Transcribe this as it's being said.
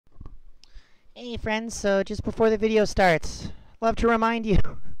Hey friends, so just before the video starts, love to remind you,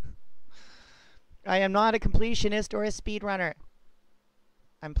 I am not a completionist or a speedrunner.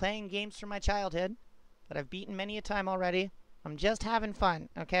 I'm playing games from my childhood that I've beaten many a time already. I'm just having fun,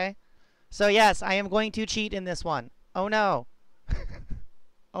 okay? So yes, I am going to cheat in this one. Oh no.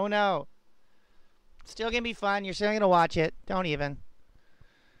 Oh no. Still gonna be fun, you're still gonna watch it. Don't even.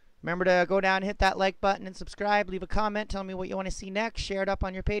 Remember to go down, hit that like button, and subscribe. Leave a comment, tell me what you want to see next. Share it up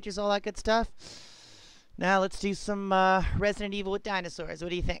on your pages, all that good stuff. Now let's do some Resident Evil with dinosaurs.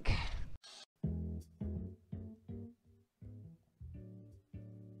 What do you think?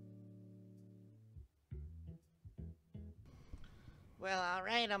 Well,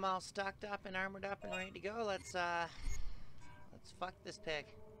 alright, I'm all stocked up and armored up and ready to go. Let's fuck this pig.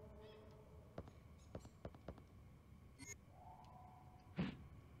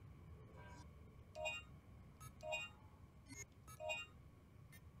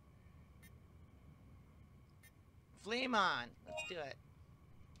 Flame on! Let's do it.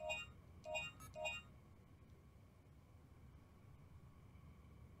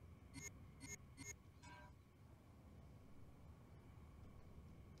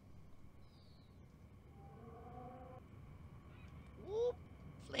 Whoop!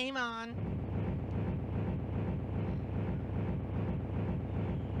 Flame on!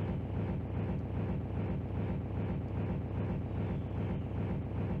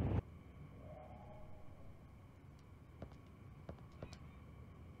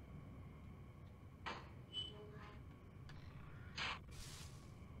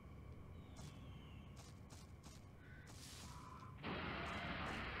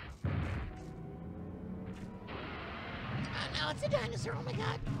 Oh no, it's a dinosaur! Oh my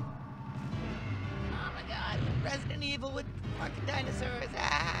god! Oh my god! Resident Evil with fucking dinosaurs!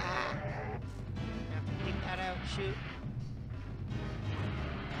 Ah! I have to take that out. Shoot.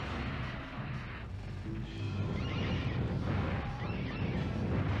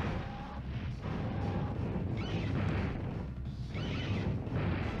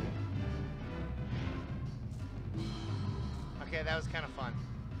 Okay, that was kind of fun.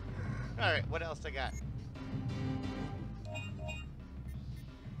 Alright, what else I got?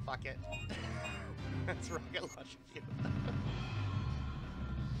 Fuck it. That's rocket launch fuel.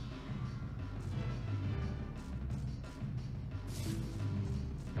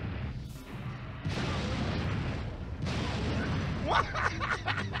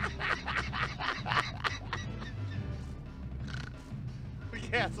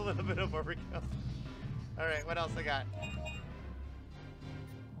 Yeah, it's a little bit of overkill. Alright, what else I got?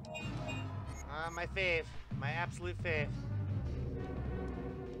 My fave. My absolute fave.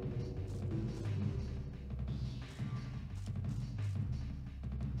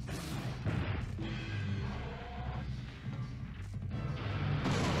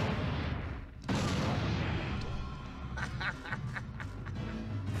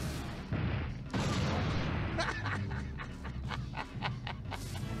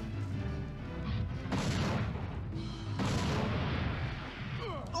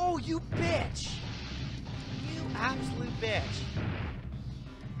 Oh, you bitch! You absolute bitch!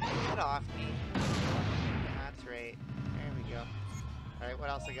 Get off me. That's right. There we go. Alright, what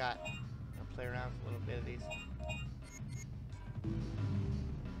else I got? I'll play around with a little bit of these.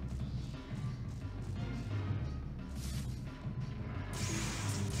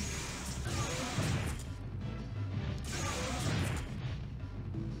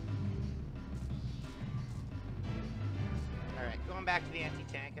 Alright, going back to the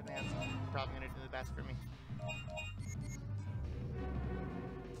anti-tank, I think that's probably going to do the best for me.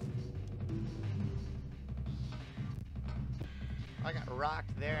 I got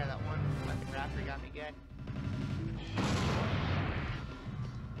rocked there, that one fucking raptor got me good.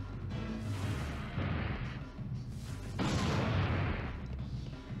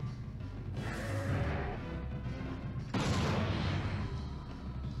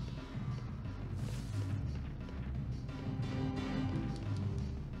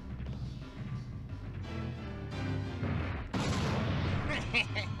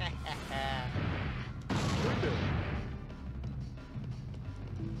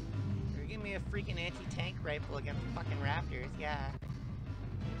 You're giving me a freaking anti-tank rifle against fucking raptors, yeah.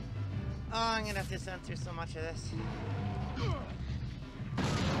 Oh, I'm gonna have to censor so much of this.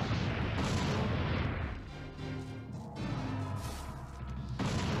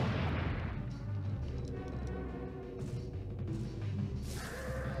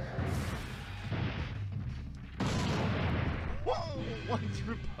 Whoa! One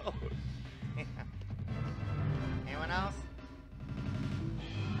through both. Yeah. Anyone else?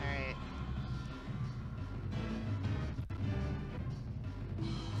 Alright.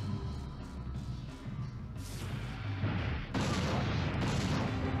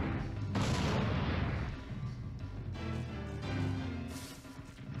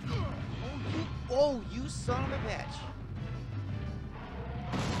 son of a bitch.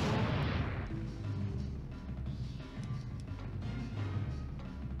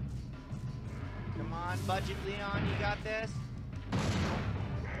 Come on, Budget Leon, you got this?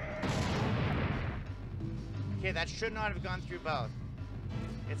 Okay, that should not have gone through both.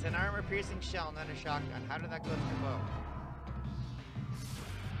 It's an armor-piercing shell, not a shotgun. How did that go through both?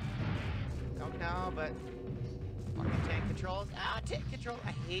 Don't know, but... Fucking tank controls. Ah, tank controls.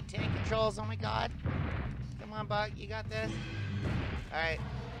 I hate tank controls. Oh my god. Come on, Bug. You got this? Alright.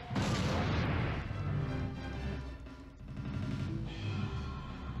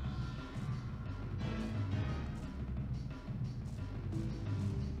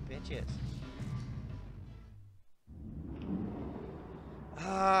 Bitches.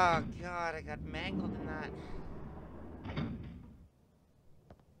 Oh god, I got mangled in that.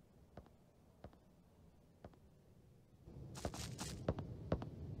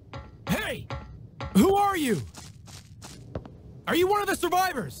 Hey! Who are you? Are you one of the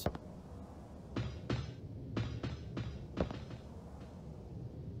survivors?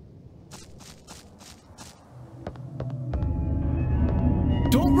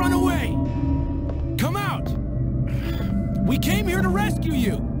 Don't run away! Come out! We came here to rescue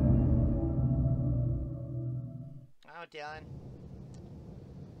you! Oh, Dylan.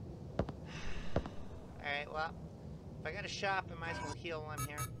 Alright, well, if I got a shop, I might as well heal while I'm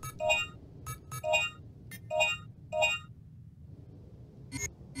here.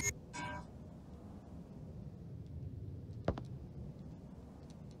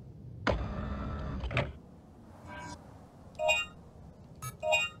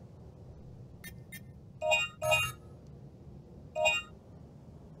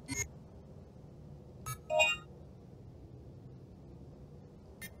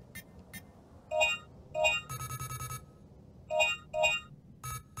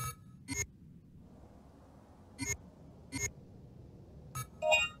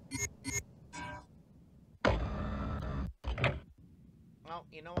 Oh,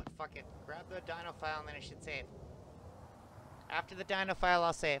 you know what? Fuck it. Grab the Dino file and then I should save. After the Dino file,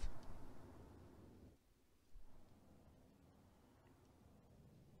 I'll save.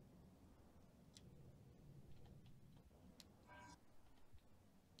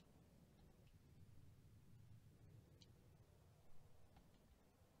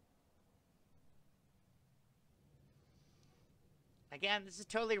 Again, this is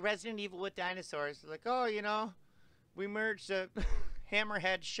totally Resident Evil with dinosaurs. Like, oh, you know, we merged a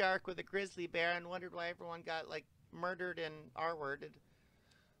hammerhead shark with a grizzly bear and wondered why everyone got, like, murdered and R-worded.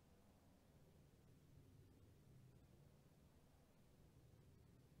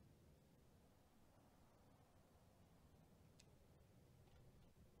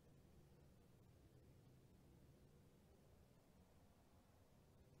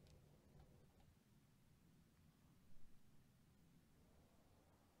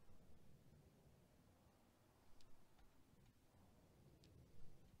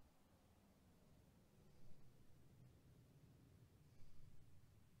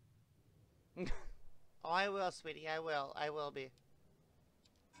 Oh, I will, sweetie. I will. I will be.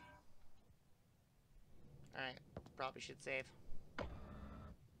 Alright. Probably should save.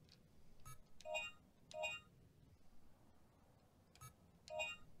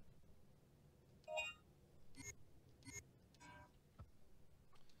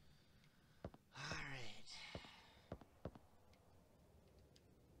 Alright.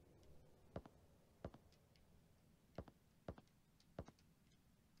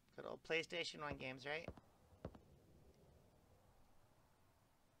 Good old PlayStation 1 games, right?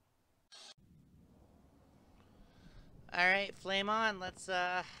 Alright, flame on. Let's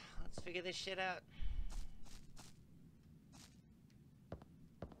figure this shit out.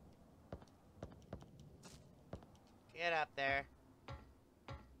 Get up there.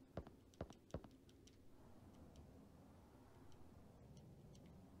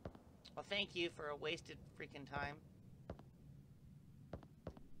 Well, thank you for a wasted freaking time.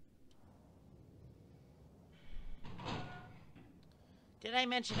 Did I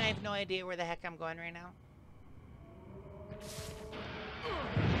mention I have no idea where the heck I'm going right now?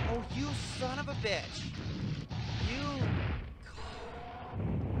 Oh, you son of a bitch! You...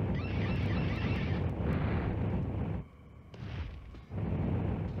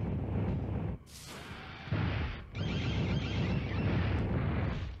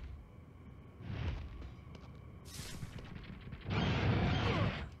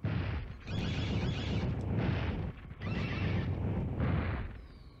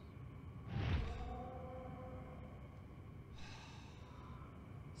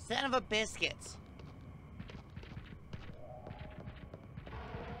 Son of a biscuits.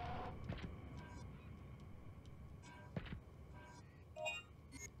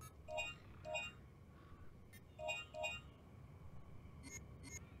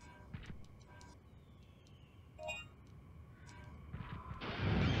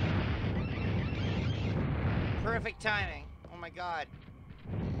 Perfect timing. Oh my god.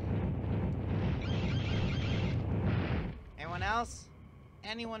 Anyone else?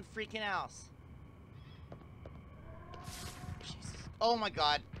 Anyone freaking else? Jesus. Oh my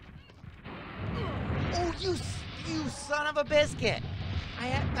god. Oh, you son of a biscuit.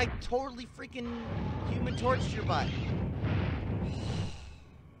 I totally freaking human torched your butt.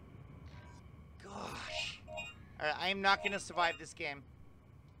 Gosh. Alright, I am not gonna survive this game.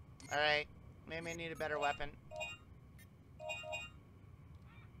 Alright. Maybe I need a better weapon.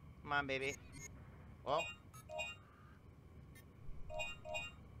 Come on, baby. Whoa.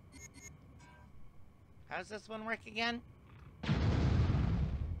 How does this one work again?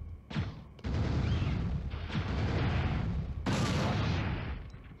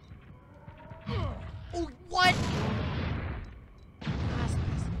 Oh, what?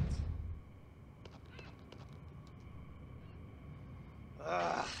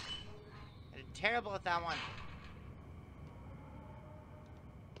 Ugh. I did terrible at that one.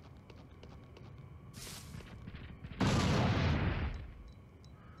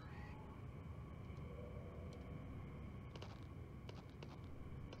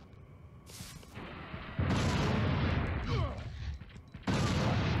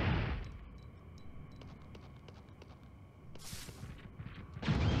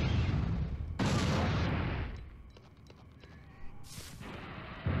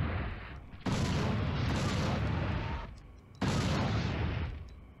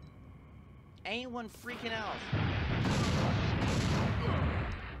 Anyone freaking out?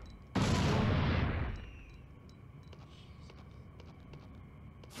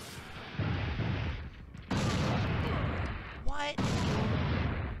 What?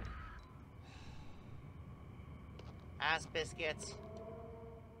 Ass biscuits.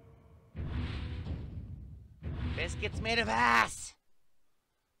 Biscuits made of ass.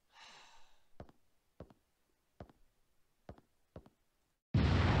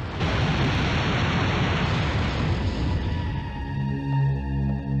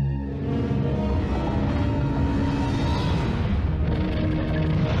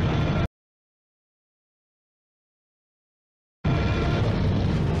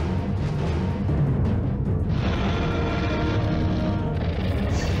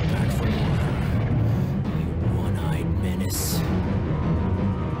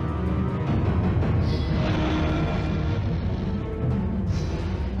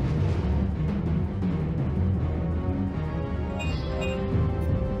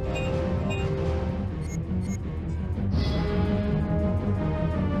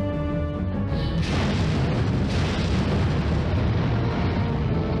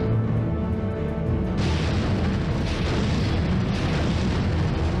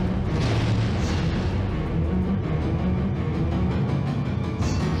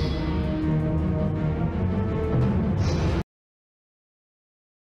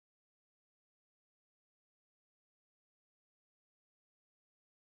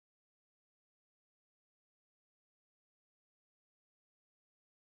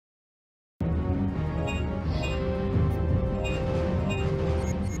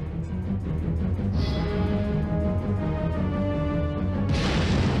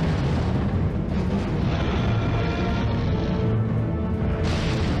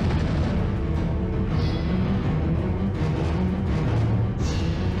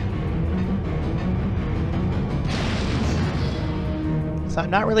 So I'm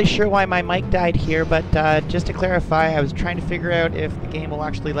not really sure why my mic died here, but just to clarify, I was trying to figure out if the game will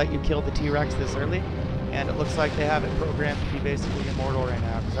actually let you kill the T-Rex this early, and it looks like they have it programmed to be basically immortal right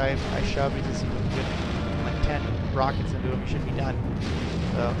now, because I shoved it to see if we can get like 10 rockets into him, we should be done.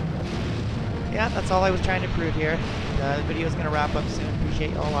 So, yeah, that's all I was trying to prove here. The video is going to wrap up soon.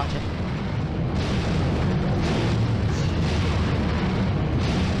 Appreciate y'all watching.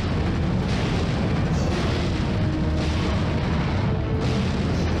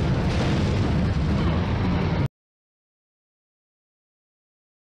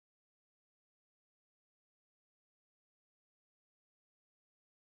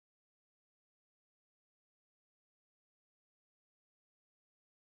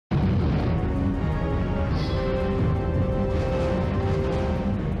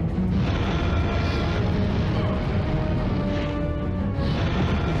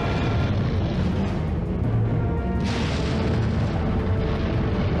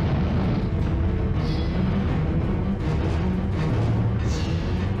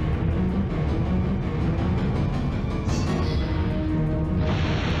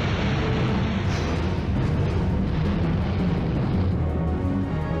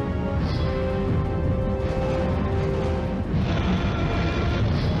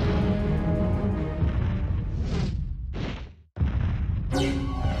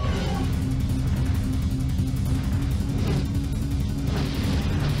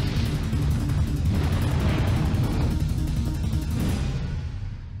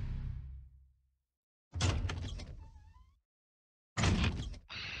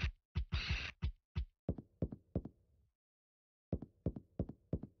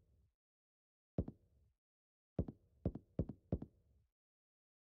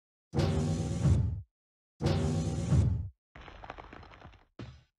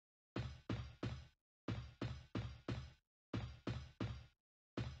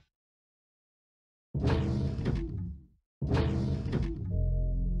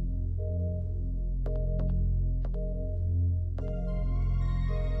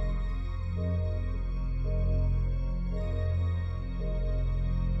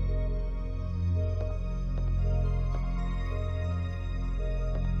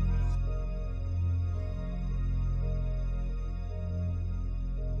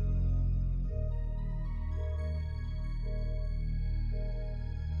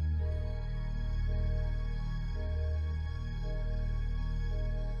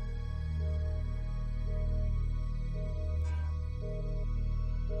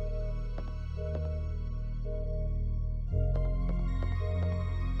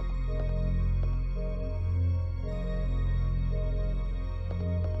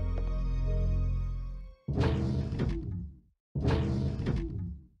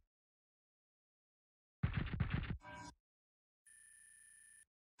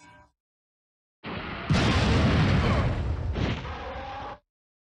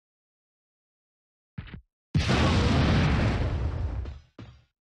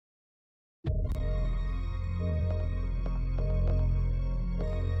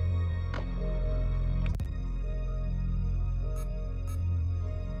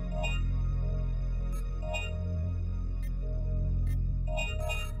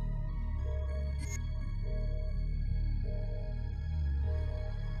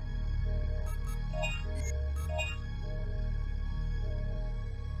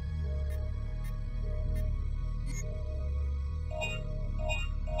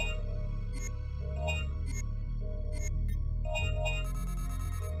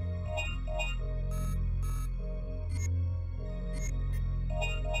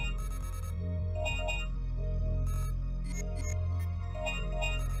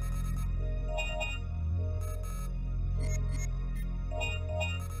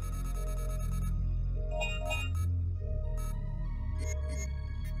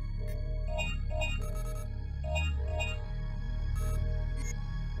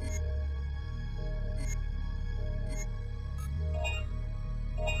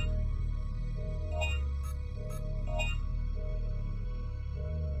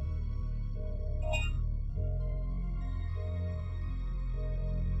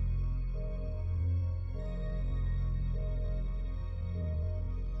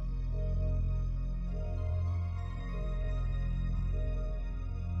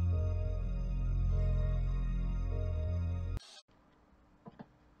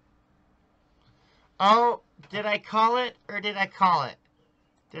 Oh, did I call it or did I call it?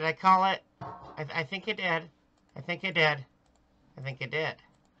 Did I call it? I think it did. I think it did. I think it did.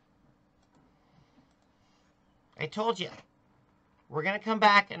 I told you. We're going to come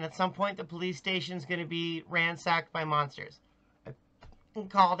back, and at some point the police station's going to be ransacked by monsters. I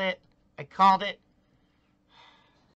called it. I called it.